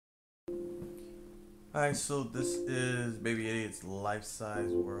Alright, so this is Baby Idiot's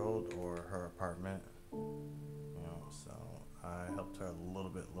life-size world or her apartment. So I helped her a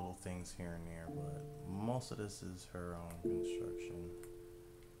little bit, little things here and there, but most of this is her own construction.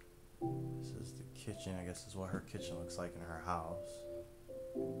 This is the kitchen. I guess this is what her kitchen looks like in her house.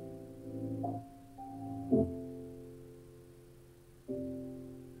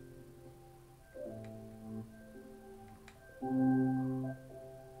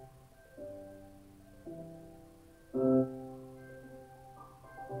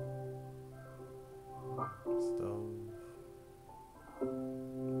 Stove.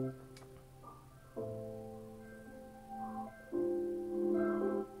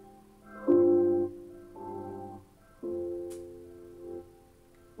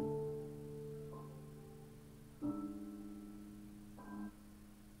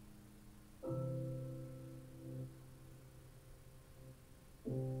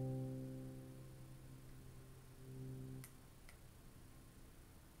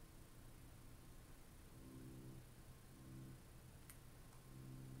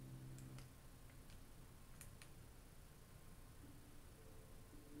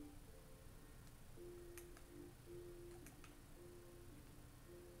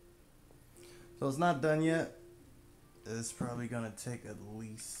 So it's not done yet. It's probably gonna take at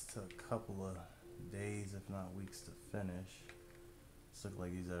least a couple of days, if not weeks, to finish. This look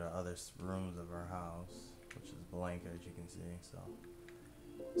like these are the other rooms of our house, which is blank as you can see. So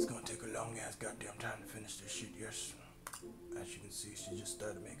it's gonna take a long ass goddamn time to finish this shit. Yes, as you can see, she just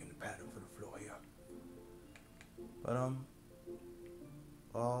started making the pattern for the floor here. But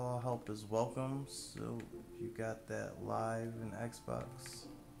all help is welcome. So if you got that live in Xbox,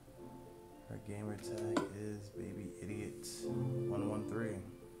 her gamer tag is babyidiot113.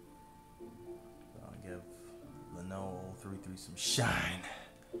 So I'll give Leno033 some shine.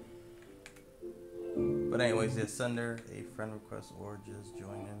 But anyways, yeah, send her a friend request or just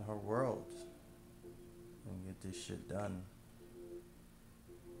join in her world and get this shit done.